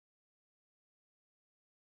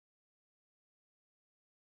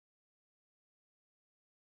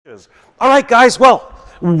All right, guys, well,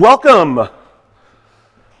 welcome.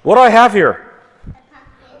 What do I have here?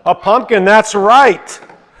 A pumpkin, that's right.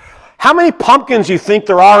 How many pumpkins do you think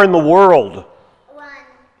there are in the world?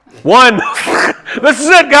 One. This is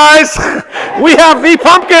it, guys. We have the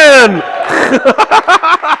pumpkin.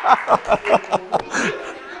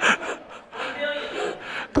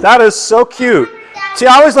 That is so cute. See,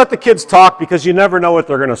 I always let the kids talk because you never know what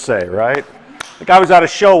they're going to say, right? Like I was at a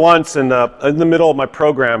show once and in the middle of my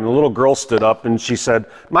program, and a little girl stood up and she said,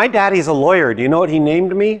 "My daddy's a lawyer. Do you know what he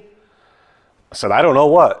named me?" I said, "I don't know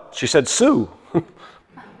what." She said, "Sue."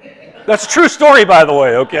 That's a true story, by the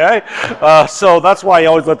way, okay? So that's why you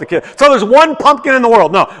always let the kids. So there's one pumpkin in the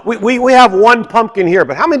world. No, we have one pumpkin here,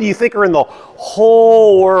 but how many do you think are in the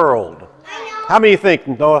whole world? How many do you think,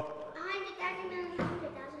 Noah?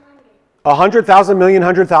 100,000 million,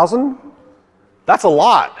 100,000? That's a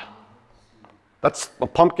lot. That's a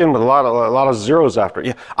pumpkin with a lot of zeros after it.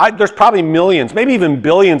 Yeah, there's probably millions, maybe even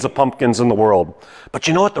billions of pumpkins in the world. But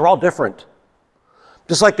you know what? They're all different.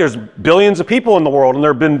 Just like there's billions of people in the world, and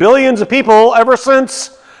there have been billions of people ever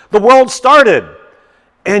since the world started.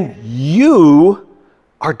 And you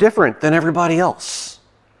are different than everybody else.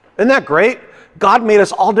 Isn't that great? God made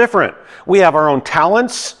us all different. We have our own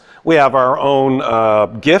talents. We have our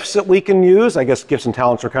own gifts that we can use. I guess gifts and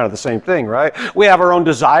talents are kind of the same thing, right? We have our own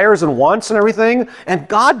desires and wants and everything. And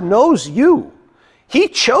God knows you. He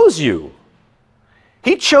chose you.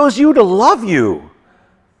 He chose you to love you.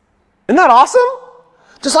 Isn't that awesome?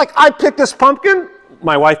 Just like I picked this pumpkin,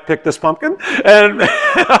 my wife picked this pumpkin and,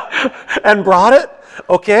 and brought it,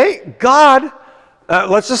 okay? God,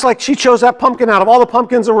 let's just like she chose that pumpkin out of all the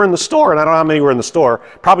pumpkins that were in the store, and I don't know how many were in the store,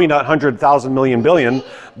 probably not 100,000 million billion,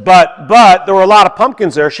 but there were a lot of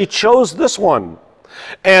pumpkins there. She chose this one.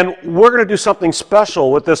 And we're going to do something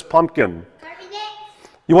special with this pumpkin.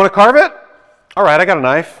 You want to carve it? All right, I got a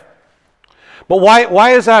knife. But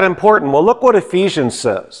why is that important? Well, look what Ephesians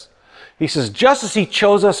says. He says, just as he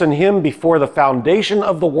chose us in him before the foundation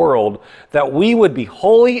of the world, that we would be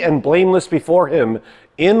holy and blameless before him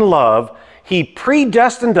in love, he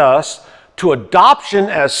predestined us to adoption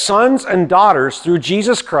as sons and daughters through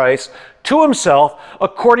Jesus Christ to himself,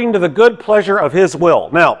 according to the good pleasure of his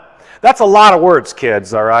will. Now, that's a lot of words,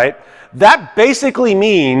 kids, all right? That basically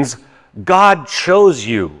means God chose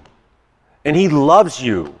you, and he loves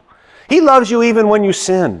you. He loves you even when you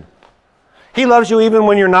sin. He loves you even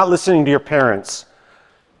when you're not listening to your parents.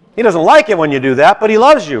 He doesn't like it when you do that, but he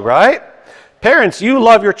loves you, right? Parents, you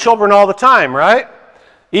love your children all the time, right?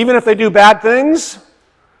 Even if they do bad things?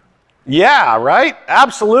 Yeah, right?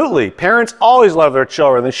 Absolutely. Parents always love their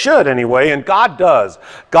children. They should anyway, and God does.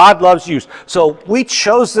 God loves you. So we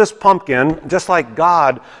chose this pumpkin just like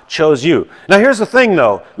God chose you. Now here's the thing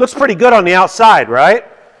though. Looks pretty good on the outside, right?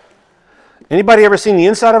 Anybody ever seen the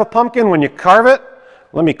inside of a pumpkin when you carve it?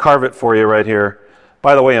 Let me carve it for you right here.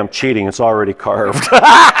 By the way, I'm cheating. It's already carved.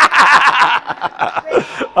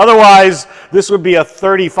 Otherwise, this would be a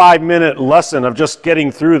 35-minute lesson of just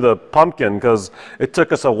getting through the pumpkin because it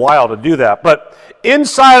took us a while to do that. But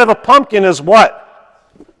inside of a pumpkin is what?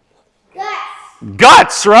 Guts.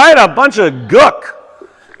 Guts, right? A bunch of gook.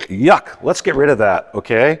 Yuck. Let's get rid of that,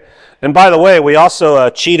 okay? And by the way, we also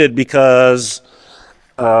cheated because...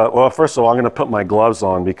 well, first of all, I'm going to put my gloves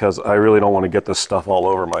on because I really don't want to get this stuff all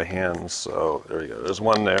over my hands. So there you go. There's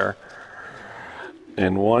one there.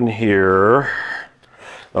 And one here.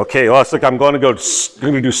 Okay, well, it's like I'm going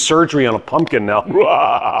to do surgery on a pumpkin now.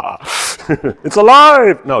 It's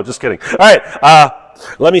alive! No, just kidding. All right,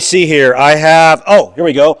 let me see here. I have, oh, here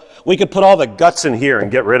we go. We could put all the guts in here and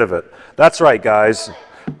get rid of it. That's right, guys.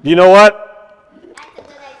 You know what?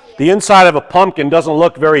 The inside of a pumpkin doesn't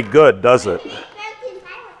look very good, does it?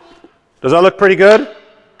 Does that look pretty good?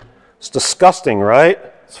 It's disgusting, right?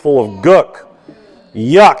 It's full of gook.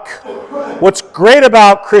 Yuck. What's great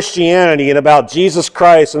about Christianity and about Jesus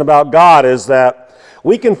Christ and about God is that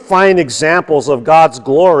we can find examples of God's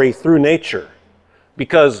glory through nature.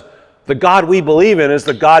 Because the God we believe in is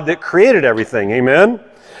the God that created everything. Amen?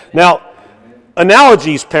 Now,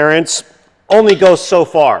 analogies, parents, only go so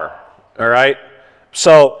far. All right?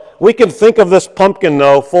 So we can think of this pumpkin,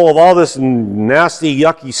 though, full of all this nasty,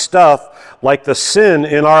 yucky stuff, like the sin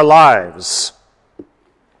in our lives.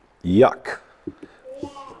 Yuck.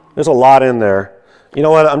 There's a lot in there. You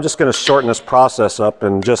know what? I'm just going to shorten this process up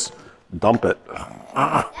and just dump it.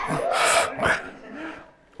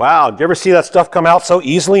 Wow, did you ever see that stuff come out so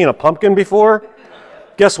easily in a pumpkin before?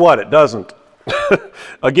 Guess what? It doesn't.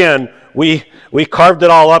 Again, we carved it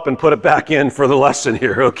all up and put it back in for the lesson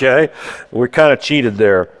here, okay? We kind of cheated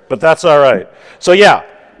there, but that's all right. So yeah,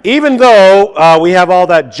 even though we have all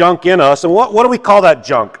that junk in us, and what do we call that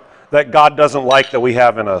junk that God doesn't like that we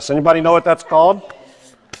have in us? Anybody know what that's called?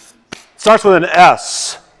 It starts with an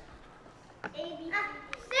S.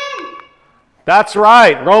 That's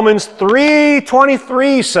right. Romans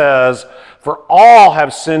 3:23 says, "For all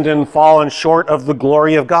have sinned and fallen short of the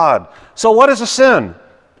glory of God." So what is a sin?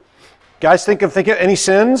 Guys, think of any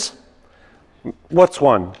sins? What's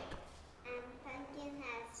one?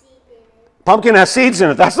 Pumpkin has seeds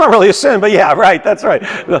in it. That's not really a sin, but yeah, right, that's right.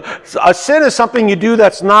 A sin is something you do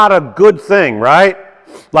that's not a good thing, right?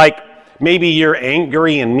 Like maybe you're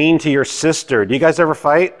angry and mean to your sister. Do you guys ever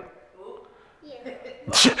fight?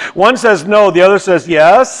 Yeah. One says no, the other says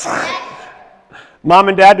yes. Mom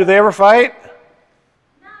and Dad, do they ever fight?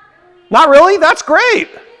 Not really? That's great.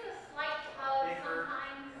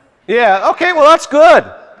 Yeah, okay, well that's good.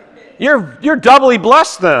 You're doubly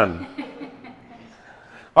blessed then.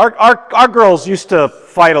 Our girls used to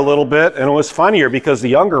fight a little bit, and it was funnier because the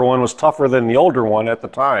younger one was tougher than the older one at the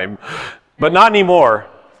time. But not anymore.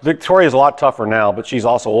 Victoria's a lot tougher now, but she's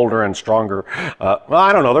also older and stronger. Well,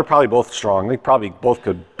 I don't know. They're probably both strong. They probably both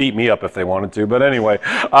could beat me up if they wanted to. But anyway,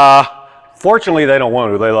 fortunately, they don't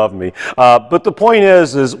want to. They love me. But the point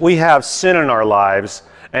is we have sin in our lives,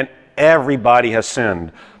 and everybody has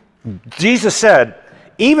sinned. Jesus said,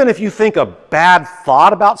 even if you think a bad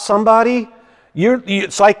thought about somebody,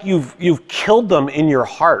 it's like you've killed them in your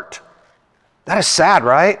heart. That is sad,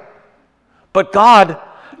 right? But God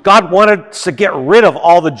wanted to get rid of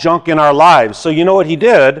all the junk in our lives. So you know what he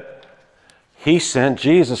did? He sent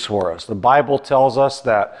Jesus for us. The Bible tells us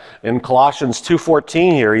that in Colossians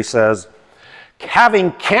 2:14 here, he says,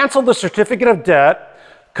 having canceled the certificate of debt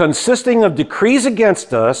consisting of decrees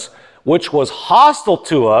against us, which was hostile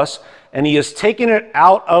to us, and he has taken it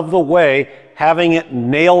out of the way, having it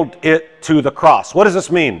nailed it to the cross. What does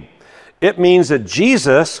this mean? It means that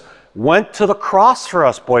Jesus went to the cross for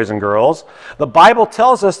us, boys and girls. The Bible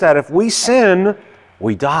tells us that if we sin,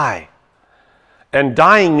 we die. And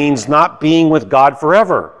dying means not being with God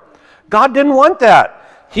forever. God didn't want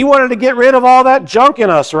that. He wanted to get rid of all that junk in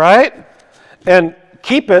us, right? And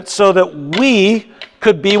keep it so that we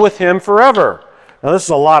could be with him forever. Now, this is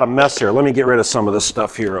a lot of mess here. Let me get rid of some of this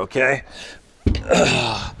stuff here, okay?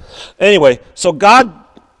 Anyway, so God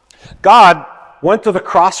went to the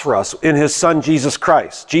cross for us in his son, Jesus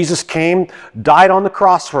Christ. Jesus came, died on the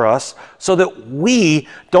cross for us so that we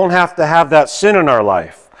don't have to have that sin in our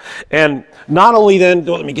life. And not only then,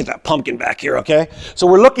 let me get that pumpkin back here, okay? So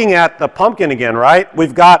we're looking at the pumpkin again, right? We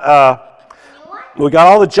got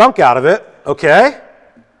all the junk out of it, okay?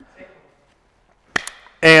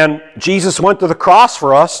 And Jesus went to the cross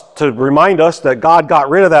for us to remind us that God got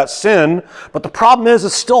rid of that sin. But the problem is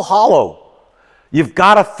it's still hollow. You've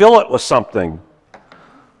got to fill it with something.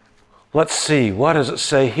 Let's see. What does it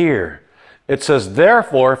say here? It says,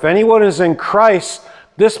 therefore, if anyone is in Christ,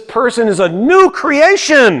 this person is a new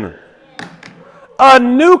creation. A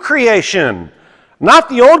new creation. Not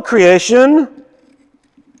the old creation.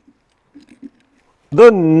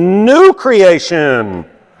 The new creation.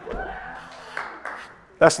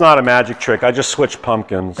 That's not a magic trick. I just switched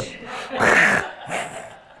pumpkins.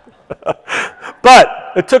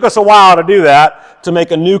 But it took us a while to do that, to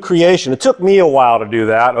make a new creation. It took me a while to do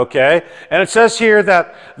that, okay? And it says here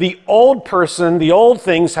that the old person, the old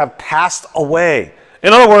things have passed away.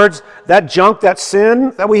 In other words, that junk, that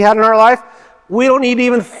sin that we had in our life, we don't need to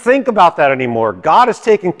even think about that anymore. God has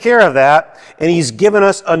taken care of that, and he's given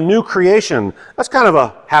us a new creation. That's kind of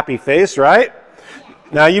a happy face, right?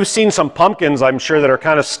 Now, you've seen some pumpkins, I'm sure, that are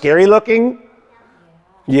kind of scary looking.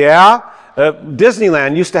 Yeah.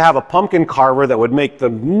 Disneyland used to have a pumpkin carver that would make the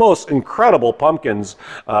most incredible pumpkins.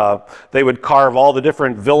 They would carve all the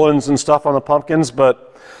different villains and stuff on the pumpkins,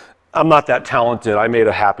 but I'm not that talented. I made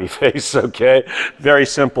a happy face, okay? Very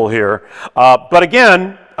simple here. But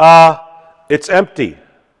again, it's empty.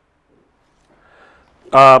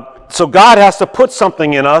 So God has to put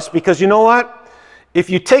something in us because you know what? If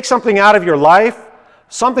you take something out of your life,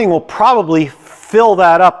 something will probably fill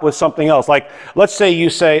that up with something else. Like, let's say you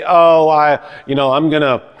say, oh,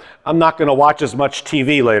 I'm not gonna watch as much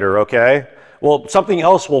TV later, okay? Well, something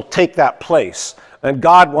else will take that place. And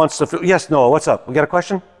God wants to fill. Yes, Noah, what's up? We got a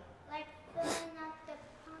question? Like filling up the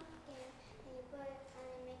pumpkin and you put it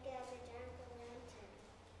and make it as a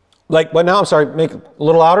jack-o'-lantern. Like, what now? I'm sorry, make it a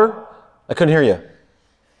little louder? I couldn't hear you.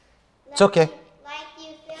 It's okay. Like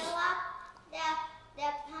you fill up the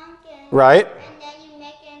pumpkin. Right.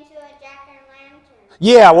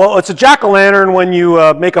 Yeah, well, it's a jack-o'-lantern when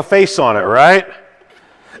you make a face on it, right?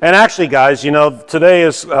 And actually, guys, you know, today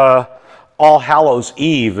is All Hallows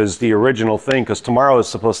Eve is the original thing, because tomorrow is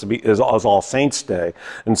supposed to be is All Saints Day,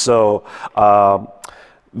 and so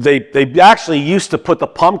they actually used to put the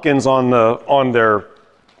pumpkins on their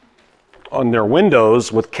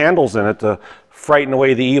windows with candles in it to frighten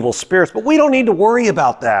away the evil spirits. But we don't need to worry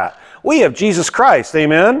about that. We have Jesus Christ,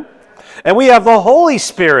 amen? And we have the Holy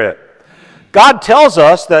Spirit. God tells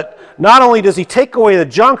us that not only does he take away the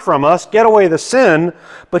junk from us, get away the sin,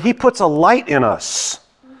 but he puts a light in us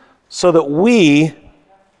so that we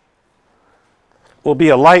will be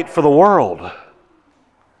a light for the world.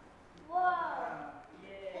 Whoa.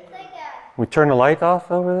 It's like We turn the light off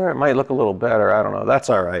over there? It might look a little better. I don't know. That's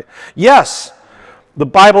all right. Yes, the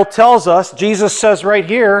Bible tells us, Jesus says right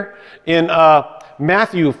here in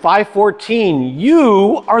Matthew 5:14,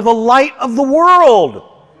 you are the light of the world.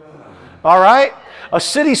 All right? A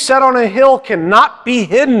city set on a hill cannot be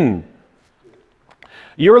hidden.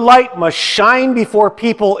 Your light must shine before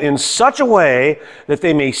people in such a way that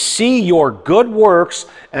they may see your good works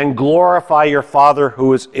and glorify your Father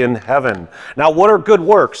who is in heaven. Now, what are good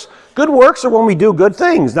works? Good works are when we do good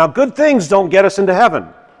things. Now, good things don't get us into heaven.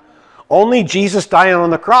 Only Jesus dying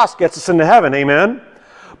on the cross gets us into heaven, amen?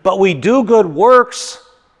 But we do good works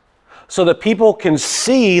so that people can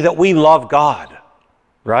see that we love God,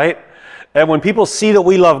 right? And when people see that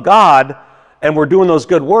we love God and we're doing those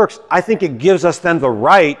good works, I think it gives us then the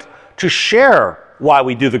right to share why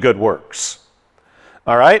we do the good works.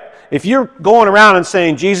 All right? If you're going around and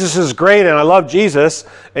saying Jesus is great and I love Jesus,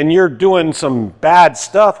 and you're doing some bad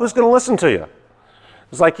stuff, who's going to listen to you?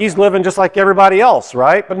 It's like he's living just like everybody else,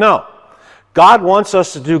 right? But no. God wants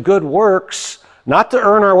us to do good works, not to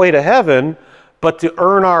earn our way to heaven, but to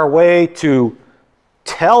earn our way to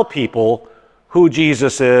tell people who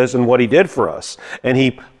Jesus is and what he did for us. And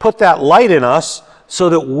he put that light in us so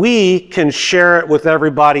that we can share it with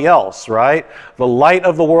everybody else, right? The light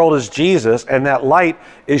of the world is Jesus, and that light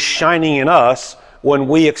is shining in us when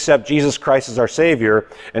we accept Jesus Christ as our Savior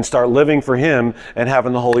and start living for him and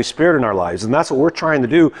having the Holy Spirit in our lives. And that's what we're trying to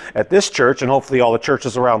do at this church, and hopefully all the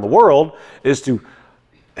churches around the world, is to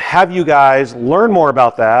have you guys learn more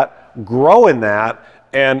about that, grow in that,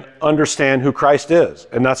 and understand who Christ is.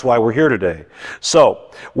 And that's why we're here today.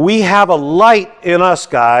 So, we have a light in us,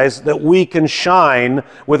 guys, that we can shine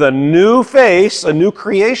with a new face, a new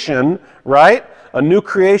creation, right? A new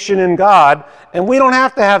creation in God. And we don't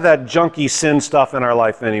have to have that junky sin stuff in our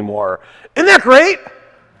life anymore. Isn't that great?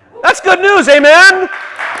 That's good news, amen?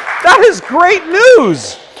 That is great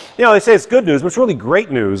news. You know, they say it's good news, but it's really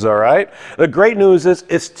great news, all right? The great news is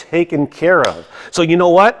it's taken care of. So you know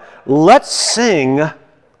what? Let's sing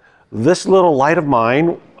This Little Light of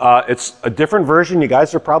Mine. It's a different version you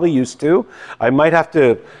guys are probably used to. I might have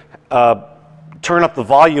to turn up the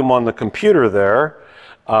volume on the computer there.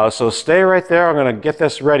 So stay right there. I'm going to get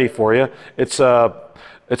this ready for you. It's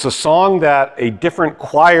a song that a different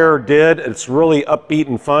choir did. It's really upbeat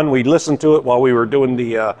and fun. We listened to it while we were doing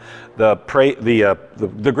the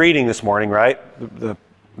greeting this morning, right? The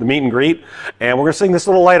meet and greet. And we're going to sing This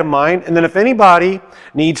Little Light of Mine. And then if anybody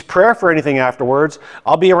needs prayer for anything afterwards,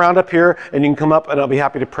 I'll be around up here and you can come up and I'll be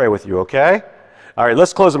happy to pray with you, okay? All right,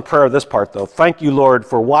 let's close in prayer this part, though. Thank you, Lord,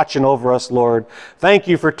 for watching over us, Lord. Thank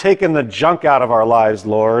you for taking the junk out of our lives,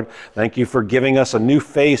 Lord. Thank you for giving us a new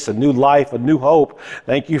face, a new life, a new hope.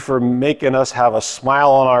 Thank you for making us have a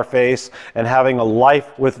smile on our face and having a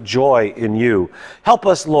life with joy in you. Help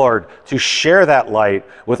us, Lord, to share that light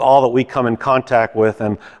with all that we come in contact with,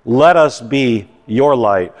 and let us be your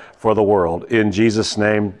light for the world. In Jesus'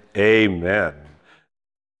 name, amen.